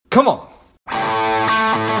Come on.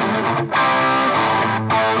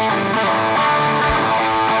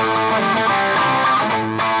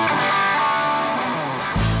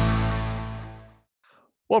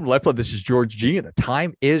 Welcome to Lifeblood. This is George G, and the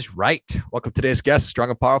time is right. Welcome to today's guest, strong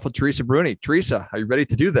and powerful Teresa Bruni. Teresa, are you ready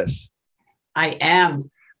to do this? I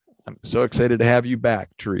am. I'm so excited to have you back,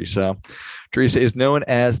 Teresa. Teresa is known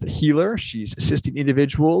as the healer. She's assisting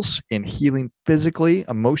individuals in healing physically,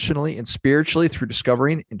 emotionally, and spiritually through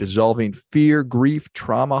discovering and dissolving fear, grief,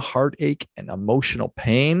 trauma, heartache, and emotional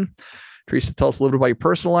pain. Teresa, tell us a little bit about your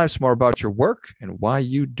personal life, some more about your work, and why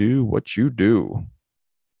you do what you do.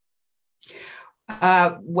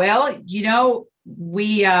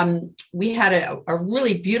 We had a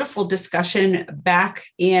really beautiful discussion back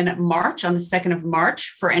in March, on the 2nd of March.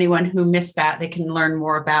 For anyone who missed that, they can learn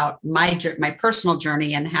more about my personal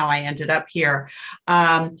journey and how I ended up here.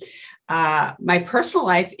 My personal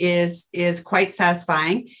life is quite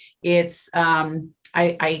satisfying. It's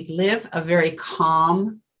I live a very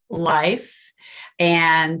calm life,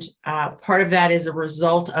 and part of that is a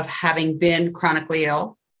result of having been chronically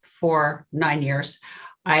ill for 9 years.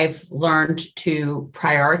 I've learned to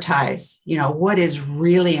prioritize, what is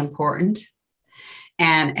really important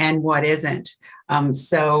and what isn't.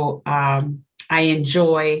 So I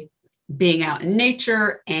enjoy being out in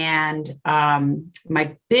nature, and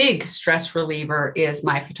my big stress reliever is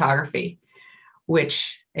my photography,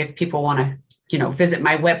 which if people want to, visit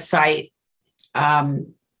my website,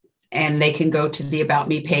 and they can go to the About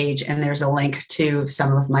Me page, and there's a link to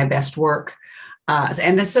some of my best work.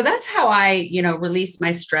 And so that's how I, release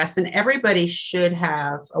my stress, and everybody should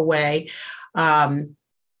have a way. I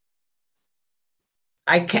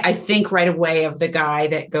think right away of the guy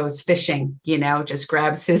that goes fishing, just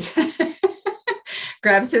grabs his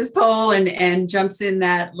pole and jumps in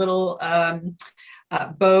that little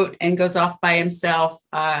boat and goes off by himself.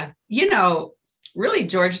 Really,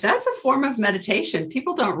 George, that's a form of meditation.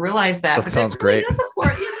 People don't realize that. That sounds great. That's a form,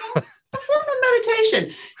 a form of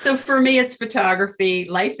meditation. So for me, it's photography.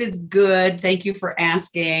 Life is good. Thank you for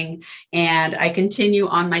asking. And I continue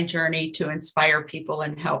on my journey to inspire people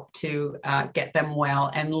and help to get them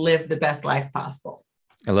well and live the best life possible.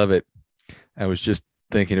 I love it. I was just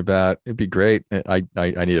thinking about, it'd be great. I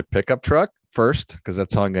need a pickup truck first, because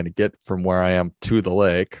that's how I'm going to get from where I am to the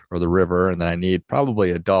lake or the river. And then I need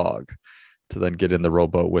probably a dog to then get in the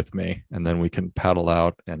rowboat with me. And then we can paddle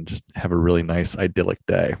out and just have a really nice, idyllic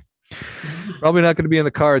day. Probably not going to be in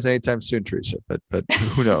the cars anytime soon, Teresa, but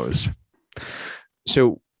who knows?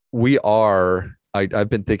 So I've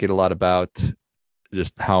been thinking a lot about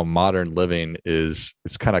just how modern living is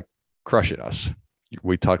kind of crushing us.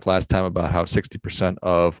 We talked last time about how 60%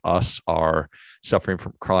 of us are suffering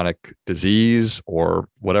from chronic disease or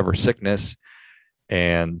whatever sickness.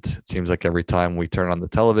 And it seems like every time we turn on the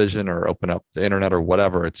television or open up the internet or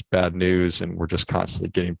whatever, it's bad news, and we're just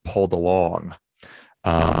constantly getting pulled along.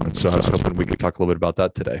 So I was hoping we could talk a little bit about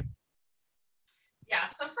that today. Yeah.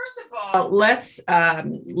 So first of all,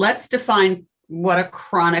 let's define what a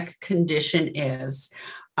chronic condition is.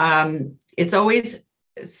 It's always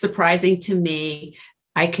surprising to me.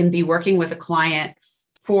 I can be working with a client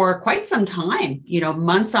for quite some time,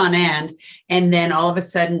 months on end. And then all of a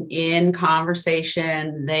sudden in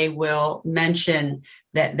conversation, they will mention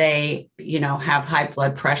that they, have high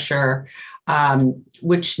blood pressure,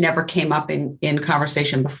 which never came up in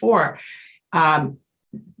conversation before.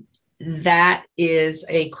 That is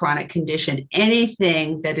a chronic condition.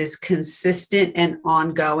 Anything that is consistent and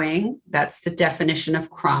ongoing, that's the definition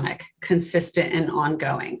of chronic, consistent and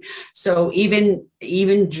ongoing. So even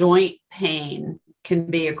joint pain can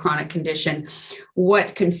be a chronic condition.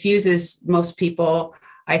 What confuses most people,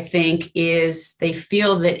 I think, is they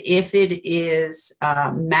feel that if it is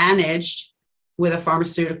managed with a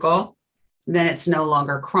pharmaceutical, then it's no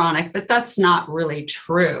longer chronic, but that's not really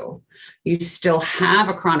true. You still have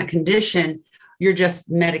a chronic condition, you're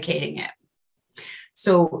just medicating it.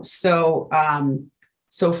 So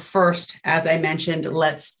first, as I mentioned,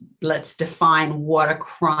 let's define what a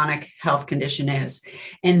chronic health condition is.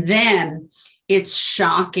 And then it's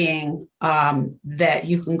shocking that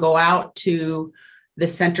you can go out to the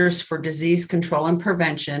Centers for Disease Control and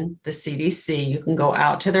Prevention, the CDC. You can go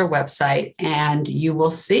out to their website and you will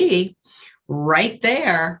see right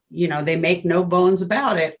there, they make no bones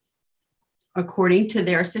about it. According to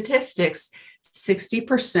their statistics,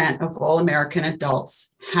 60% of all American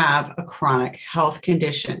adults have a chronic health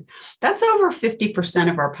condition. That's over 50%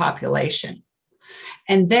 of our population.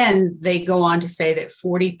 And then they go on to say that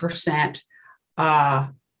 40%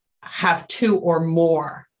 have two or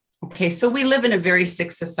more Okay, so we live in a very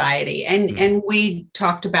sick society, and we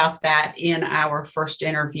talked about that in our first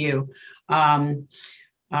interview. Um,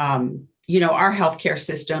 our healthcare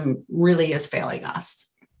system really is failing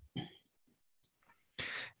us.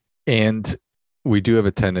 And we do have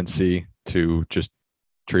a tendency to just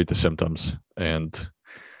treat the symptoms, and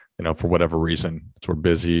for whatever reason, it's we're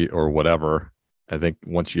busy or whatever. I think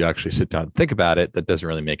once you actually sit down and think about it, that doesn't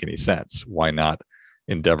really make any sense. Why not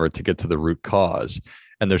endeavor to get to the root cause?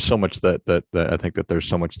 And there's so much that I think that there's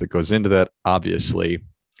so much that goes into that, obviously.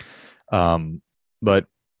 But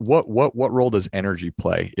what role does energy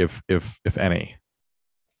play, if any?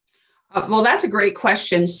 Well, that's a great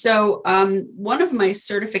question. So one of my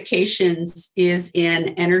certifications is in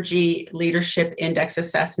Energy Leadership Index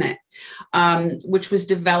Assessment, which was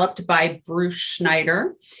developed by Bruce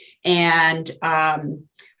Schneider. And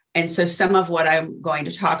so some of what I'm going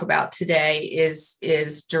to talk about today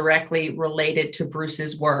is directly related to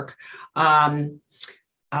Bruce's work.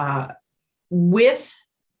 With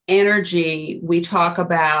energy, we talk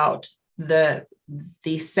about the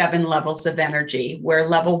 7 levels of energy, where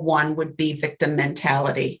level 1 would be victim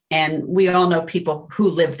mentality. And we all know people who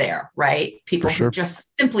live there, right? People who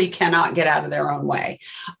just simply cannot get out of their own way.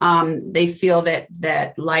 They feel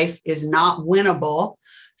that life is not winnable,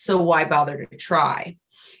 so why bother to try?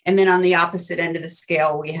 And then on the opposite end of the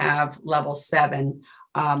scale, we have level 7,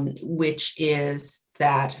 which is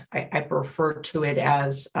that I refer to it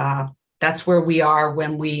as that's where we are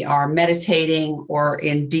when we are meditating or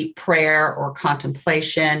in deep prayer or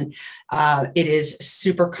contemplation. It is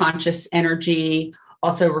super conscious energy,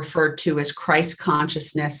 also referred to as Christ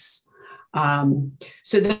consciousness.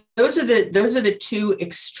 So those are the 2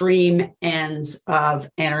 extreme ends of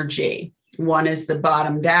energy. One is the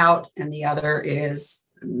bottomed out, and the other is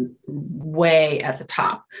way at the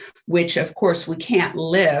top, which of course we can't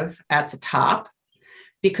live at the top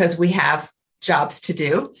because we have jobs to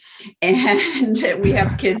do, and we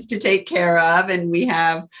have kids to take care of, and we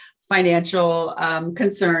have financial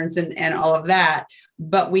concerns and all of that.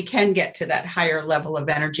 But we can get to that higher level of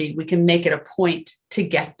energy. We can make it a point to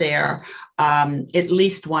get there at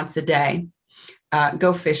least once a day.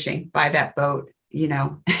 Go fishing, buy that boat,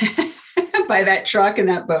 buy that truck and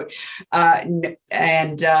that boat.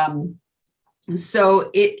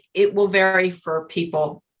 So it will vary for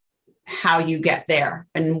people how you get there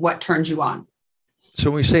and what turns you on. So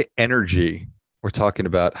when we say energy, we're talking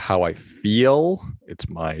about how I feel. It's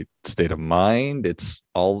my state of mind. It's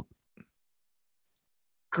all.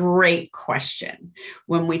 Great question.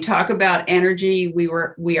 When we talk about energy, we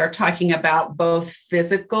are talking about both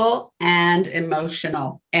physical and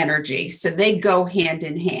emotional energy. So they go hand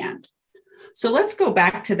in hand. So let's go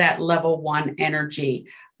back to that level 1 energy.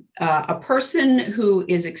 A person who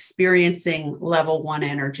is experiencing level 1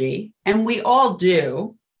 energy, and we all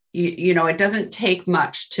do, it doesn't take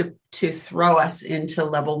much to throw us into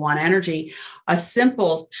level 1 energy. A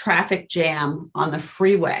simple traffic jam on the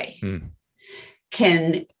freeway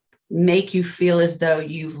can make you feel as though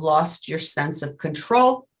you've lost your sense of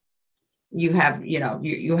control. You have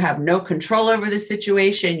no control over the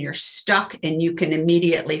situation. You're stuck, and you can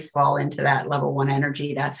immediately fall into that level 1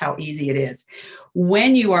 energy. That's how easy it is.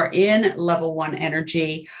 When you are in level 1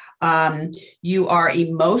 energy, you are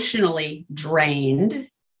emotionally drained,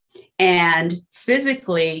 and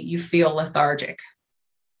physically you feel lethargic.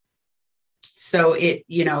 So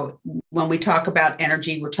when we talk about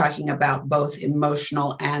energy, we're talking about both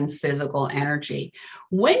emotional and physical energy.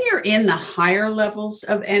 When you're in the higher levels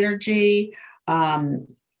of energy,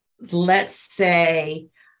 let's say,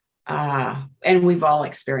 and we've all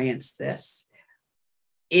experienced this,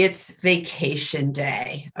 it's vacation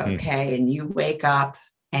day, okay? And you wake up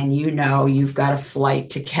and you've got a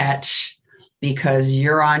flight to catch because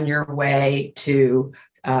you're on your way to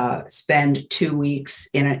spend 2 weeks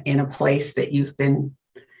in a place that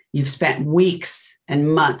you've spent weeks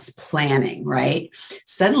and months planning, right?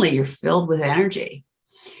 Suddenly you're filled with energy.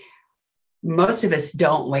 Most of us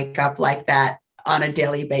don't wake up like that on a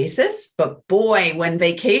daily basis, but boy, when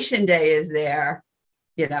vacation day is there,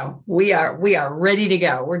 we are ready to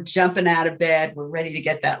go. We're jumping out of bed. We're ready to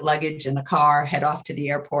get that luggage in the car, head off to the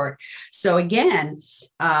airport. So again,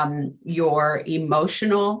 your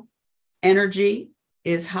emotional energy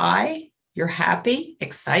is high. You're happy,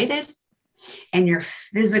 excited, and your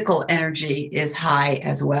physical energy is high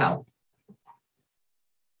as well.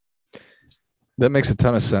 That makes a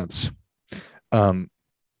ton of sense. And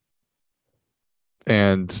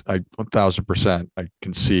 1,000%, I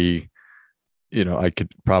can see, I could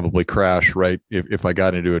probably crash, right? If I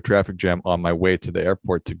got into a traffic jam on my way to the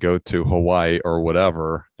airport to go to Hawaii or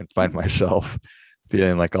whatever, and find myself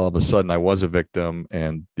feeling like all of a sudden I was a victim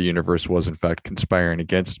and the universe was in fact conspiring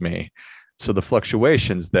against me. So the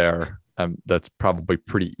fluctuations there, that's probably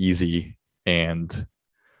pretty easy and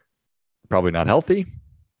probably not healthy,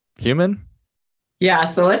 human. Yeah,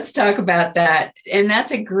 so let's talk about that. And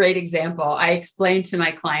that's a great example. I explain to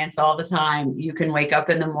my clients all the time, you can wake up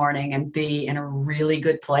in the morning and be in a really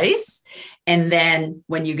good place. And then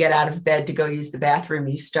when you get out of bed to go use the bathroom,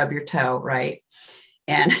 you stub your toe, right?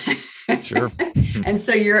 And Sure. and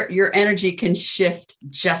so your energy can shift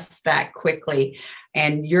just that quickly.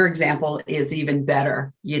 And your example is even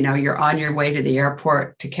better. You're on your way to the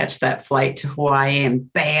airport to catch that flight to Hawaii,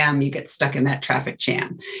 and bam, you get stuck in that traffic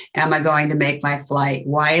jam. Am I going to make my flight?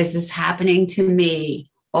 Why is this happening to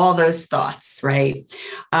me? All those thoughts, right?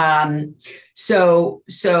 So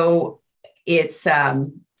it's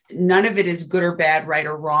none of it is good or bad, right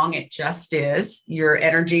or wrong. It just is. Your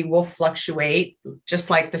energy will fluctuate just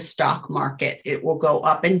like the stock market. It will go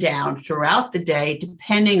up and down throughout the day,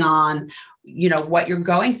 depending on, what you're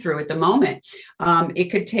going through at the moment. It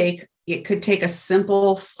could take a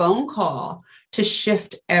simple phone call to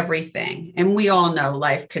shift everything. And we all know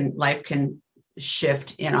life can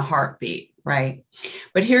shift in a heartbeat, right?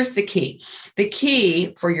 But here's the key. The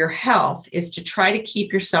key for your health is to try to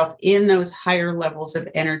keep yourself in those higher levels of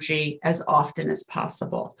energy as often as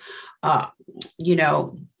possible.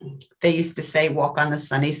 They used to say, walk on the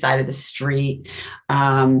sunny side of the street,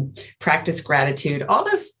 practice gratitude, all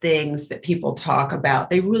those things that people talk about,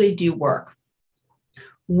 they really do work.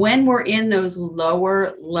 When we're in those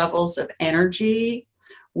lower levels of energy,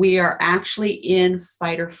 we are actually in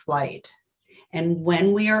fight or flight. And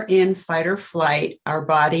when we are in fight or flight, our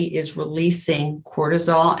body is releasing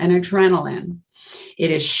cortisol and adrenaline. It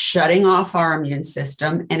is shutting off our immune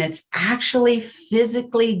system, and it's actually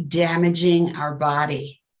physically damaging our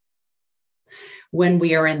body. When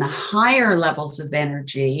we are in the higher levels of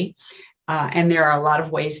energy, and there are a lot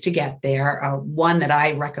of ways to get there. One that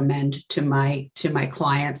I recommend to my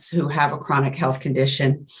clients who have a chronic health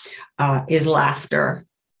condition is laughter.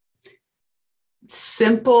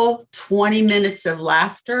 Simple 20 minutes of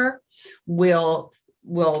laughter will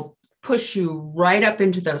push you right up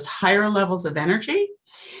into those higher levels of energy,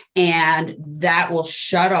 and that will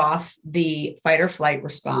shut off the fight or flight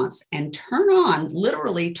response and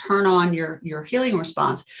literally turn on your healing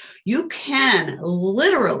response. You can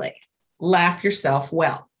literally laugh yourself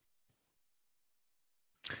well.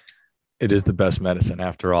 It is the best medicine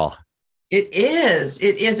after all. It is.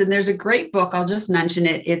 And there's a great book. I'll just mention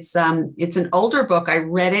it. It's an older book. I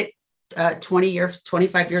read it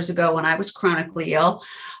 25 years ago when I was chronically ill.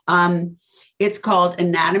 It's called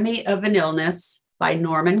Anatomy of an Illness by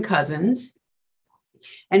Norman Cousins.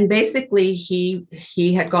 And basically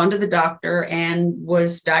he had gone to the doctor and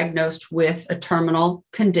was diagnosed with a terminal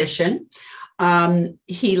condition.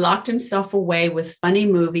 He locked himself away with funny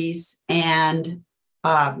movies and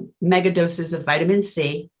mega doses of vitamin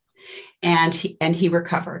C. And he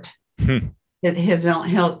recovered. His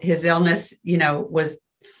illness,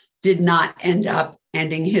 did not end up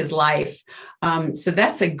ending his life. So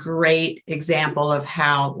that's a great example of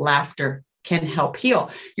how laughter can help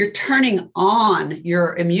heal. You're turning on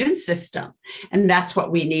your immune system, and that's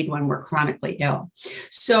what we need when we're chronically ill.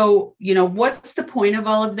 So, what's the point of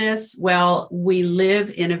all of this? Well, we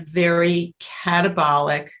live in a very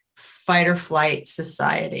catabolic fight or flight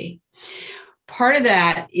society. Part of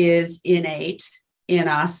that is innate in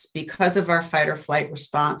us because of our fight or flight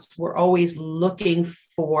response. We're always looking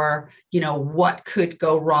for, what could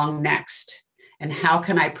go wrong next and how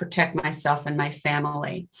can I protect myself and my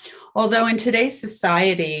family. Although in today's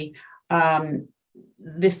society,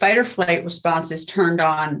 the fight or flight response is turned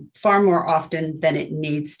on far more often than it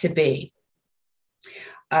needs to be.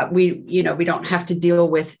 We don't have to deal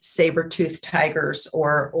with saber-toothed tigers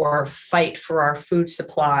or fight for our food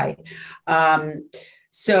supply.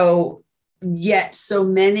 So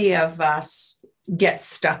many of us get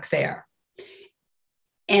stuck there.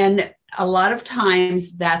 And a lot of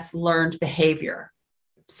times that's learned behavior.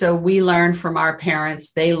 So we learn from our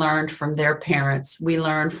parents, they learned from their parents, we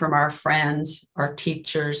learn from our friends, our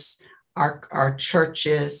teachers, our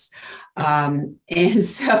churches. And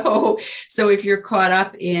so if you're caught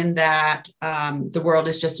up in that, the world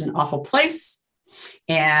is just an awful place,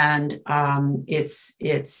 and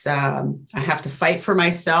it's I have to fight for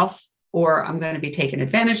myself, or I'm going to be taken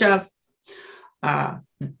advantage of,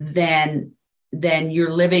 then you're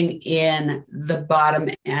living in the bottom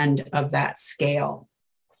end of that scale,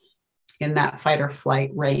 in that fight or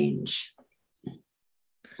flight range.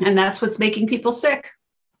 And that's what's making people sick.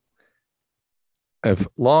 I've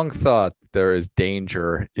long thought there is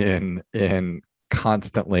danger in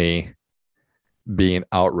constantly being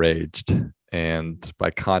outraged, and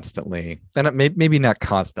by constantly, and maybe not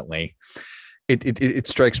constantly, it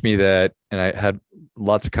strikes me that, and I had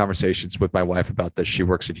lots of conversations with my wife about this. She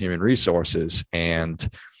works in human resources, and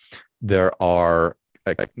there are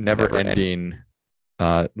a never ending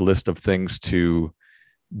list of things to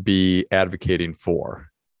be advocating for.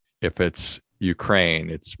 If it's Ukraine,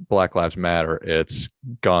 it's Black Lives Matter, it's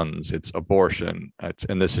guns, it's abortion,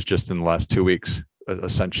 and this is just in the last 2 weeks,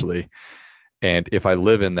 essentially. And if I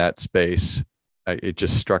live in that space, it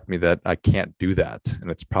just struck me that I can't do that, and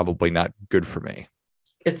it's probably not good for me.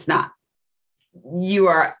 It's not. You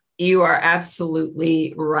are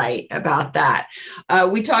absolutely right about that.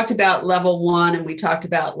 We talked about level 1 and we talked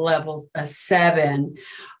about level 7.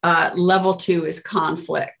 Level 2 is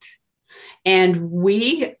conflict. And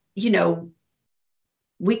we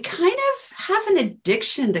kind of have an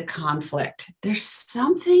addiction to conflict. There's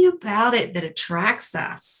something about it that attracts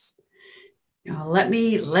us. Let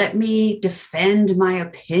me defend my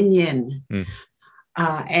opinion.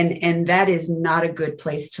 And that is not a good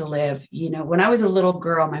place to live. When I was a little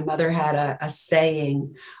girl, my mother had a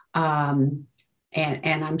saying, and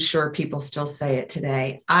I'm sure people still say it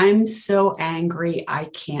today: "I'm so angry, I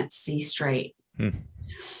can't see straight."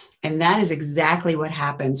 And that is exactly what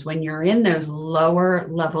happens when you're in those lower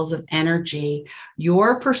levels of energy.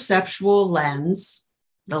 Your perceptual lens,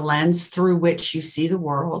 the lens through which you see the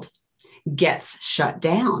world, gets shut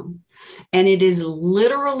down. And it is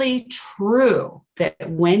literally true that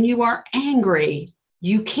when you are angry,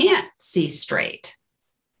 you can't see straight.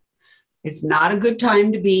 It's not a good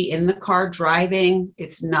time to be in the car driving.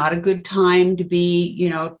 It's not a good time to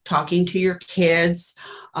be, talking to your kids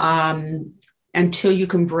until you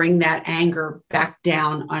can bring that anger back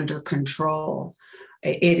down under control.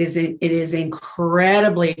 It is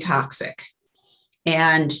incredibly toxic.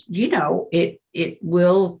 And, it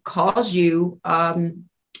will cause you,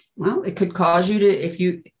 it could cause you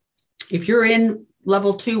to, if you're in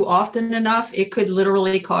level 2 often enough, it could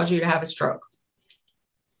literally cause you to have a stroke.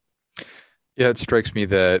 Yeah, it strikes me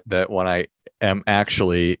that when I am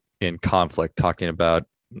actually in conflict, talking about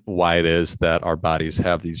why it is that our bodies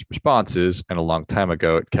have these responses, and a long time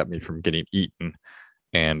ago, it kept me from getting eaten.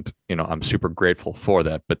 And, I'm super grateful for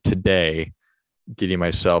that. But today, getting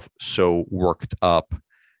myself so worked up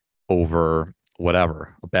over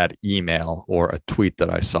whatever, a bad email or a tweet that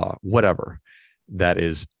I saw, whatever, that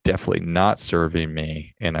is definitely not serving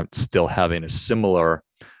me. And I'm still having a similar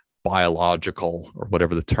biological, or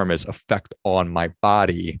whatever the term is, effect on my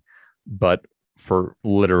body, but for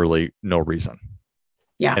literally no reason.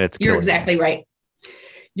 Yeah, and you're exactly right.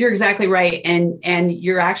 You're exactly right. And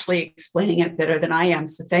you're actually explaining it better than I am.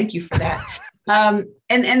 So thank you for that.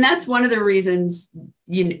 And that's one of the reasons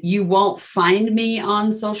you won't find me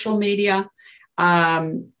on social media,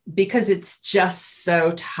 because it's just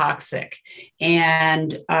so toxic.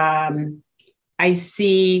 And I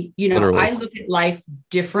see, literally, I look at life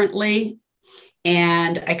differently,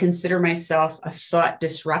 and I consider myself a thought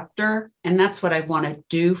disruptor. And that's what I want to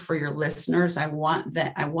do for your listeners. I want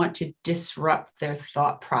to disrupt their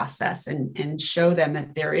thought process and show them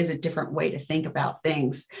that there is a different way to think about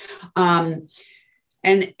things. And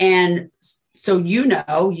so, you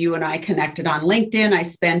and I connected on LinkedIn. I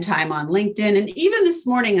spend time on LinkedIn. And even this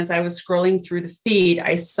morning, as I was scrolling through the feed,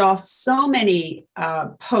 I saw so many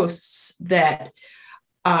posts that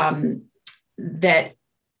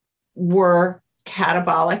were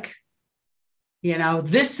catabolic.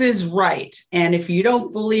 This is right. And if you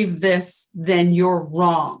don't believe this, then you're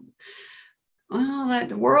wrong.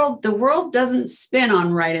 Well, the world doesn't spin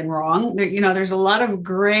on right and wrong. There's a lot of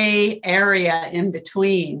gray area in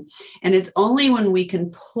between. And it's only when we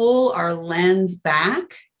can pull our lens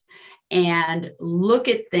back and look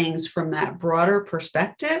at things from that broader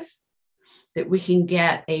perspective that we can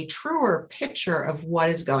get a truer picture of what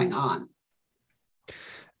is going on.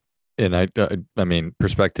 And I mean,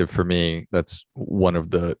 perspective for me, that's one of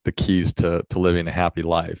the keys to living a happy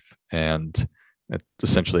life. And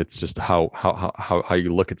essentially, it's just how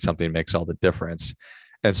you look at something makes all the difference.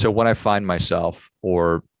 And so when I find myself,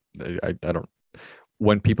 or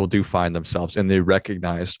when people do find themselves and they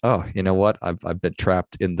recognize, oh, you know what, I've been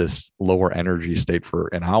trapped in this lower energy state for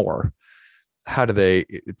an hour. How do they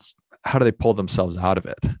pull themselves out of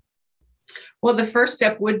it? Well, the first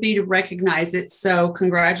step would be to recognize it. So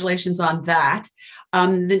congratulations on that.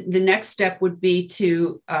 The next step would be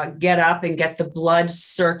to get up and get the blood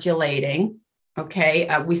circulating. Okay.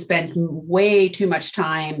 We spend way too much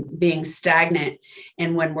time being stagnant.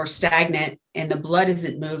 And when we're stagnant and the blood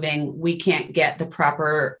isn't moving, we can't get the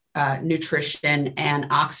proper nutrition and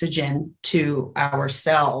oxygen to our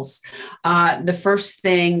cells. The first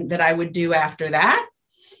thing that I would do after that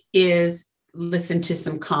is listen to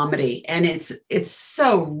some comedy, and it's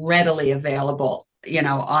so readily available,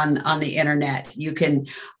 on the internet. You can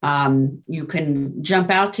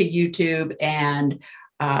jump out to YouTube and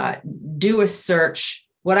do a search.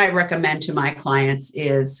 What I recommend to my clients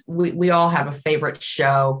is we all have a favorite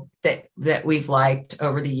show that we've liked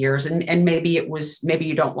over the years. And maybe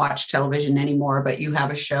you don't watch television anymore, but you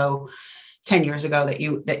have a show 10 years ago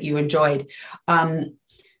that you enjoyed.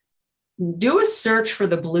 Do a search for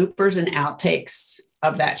the bloopers and outtakes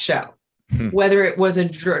of that show, whether it was a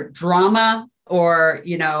drama or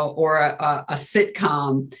a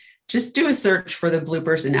sitcom. Just do a search for the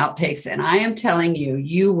bloopers and outtakes. And I am telling you,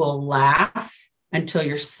 you will laugh until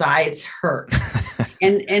your sides hurt.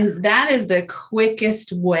 and that is the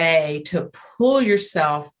quickest way to pull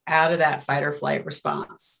yourself out of that fight or flight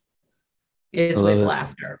response, is with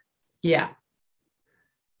laughter. Yeah.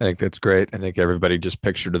 I think that's great. I think everybody just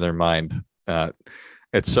pictured in their mind.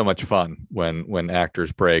 It's so much fun when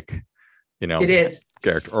actors break, it is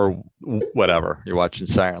character or whatever. You're watching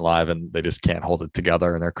Saturday Night Live and they just can't hold it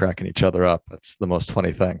together and they're cracking each other up. That's the most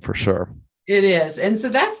funny thing for sure. It is. And so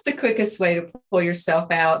that's the quickest way to pull yourself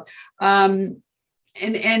out. And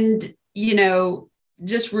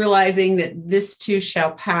just realizing that this too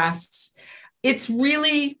shall pass. It's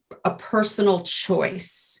really a personal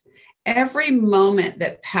choice. Every moment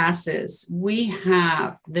that passes, we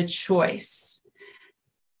have the choice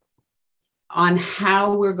on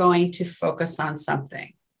how we're going to focus on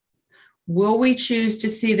something. Will we choose to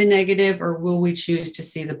see the negative, or will we choose to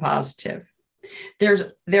see the positive?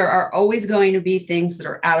 There are always going to be things that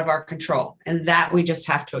are out of our control, and that we just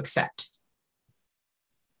have to accept.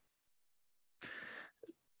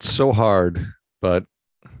 So hard, but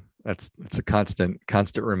it's a constant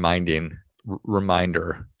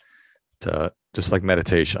reminder to, just like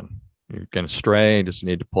meditation. You're going to stray, you just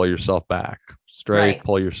need to pull yourself back. Right.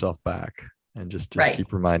 Pull yourself back, and just Right.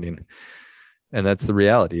 keep reminding. And that's the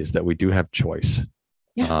reality, is that we do have choice.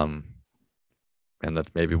 Yeah. And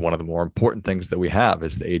that's maybe one of the more important things that we have,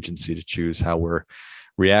 is the agency to choose how we're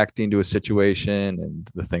reacting to a situation, and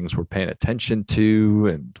the things we're paying attention to,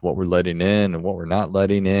 and what we're letting in and what we're not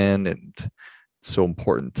letting in. And it's so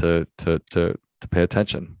important to pay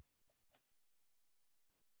attention.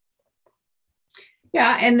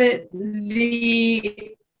 Yeah. And the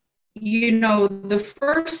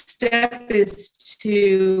first step is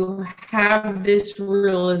to have this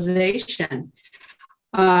realization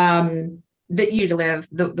that you live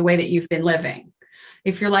the way that you've been living.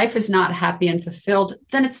 If your life is not happy and fulfilled,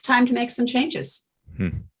 then it's time to make some changes.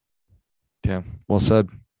 Yeah, well said.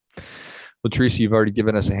 Well, Teresa, you've already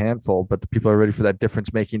given us a handful, but the people are ready for that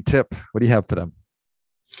difference-making tip. What do you have for them?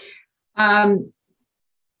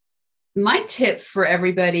 My tip for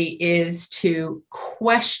everybody is to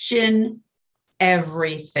question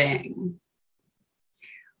everything.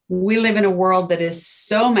 We live in a world that is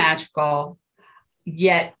so magical,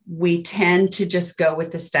 yet we tend to just go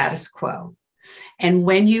with the status quo. And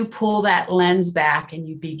when you pull that lens back and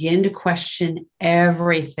you begin to question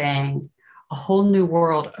everything, a whole new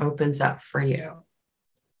world opens up for you.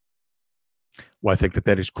 Well, I think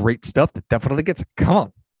that is great stuff. That definitely gets it. Come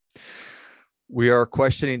on. We are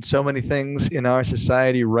questioning so many things in our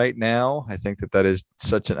society right now. I think that is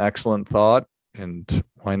such an excellent thought. And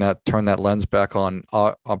why not turn that lens back on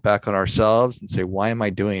ourselves and say, why am I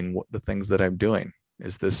doing the things that I'm doing?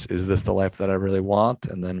 Is this the life that I really want?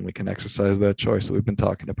 And then we can exercise that choice that we've been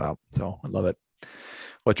talking about. So I love it.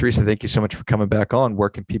 Well, Teresa, thank you so much for coming back on. Where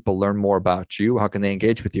can people learn more about you? How can they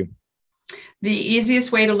engage with you? The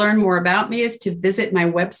easiest way to learn more about me is to visit my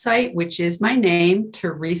website, which is my name,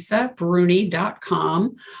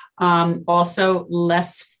 teresabruni.com. Also,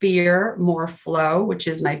 Less Fear, More Flow, which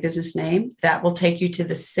is my business name. That will take you to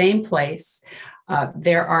the same place.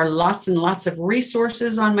 There are lots and lots of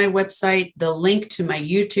resources on my website. The link to my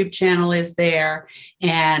YouTube channel is there,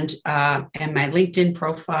 and my LinkedIn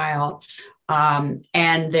profile.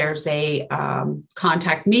 And there's a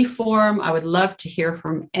contact me form. I would love to hear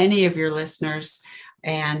from any of your listeners,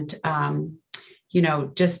 and,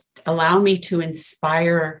 just allow me to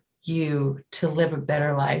inspire you to live a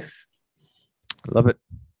better life. I love it.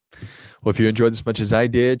 Well, if you enjoyed this as much as I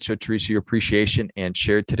did, show Teresa your appreciation and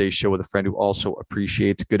share today's show with a friend who also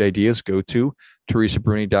appreciates good ideas. Go to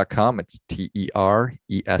teresabruni.com. It's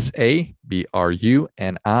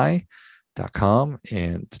TeresaBruni.com,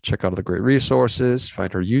 and check out all the great resources,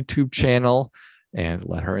 find her YouTube channel, and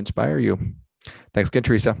let her inspire you. Thanks again,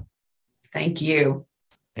 Teresa. Thank you.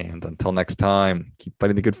 And until next time, keep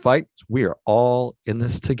fighting the good fight. We are all in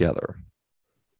this together.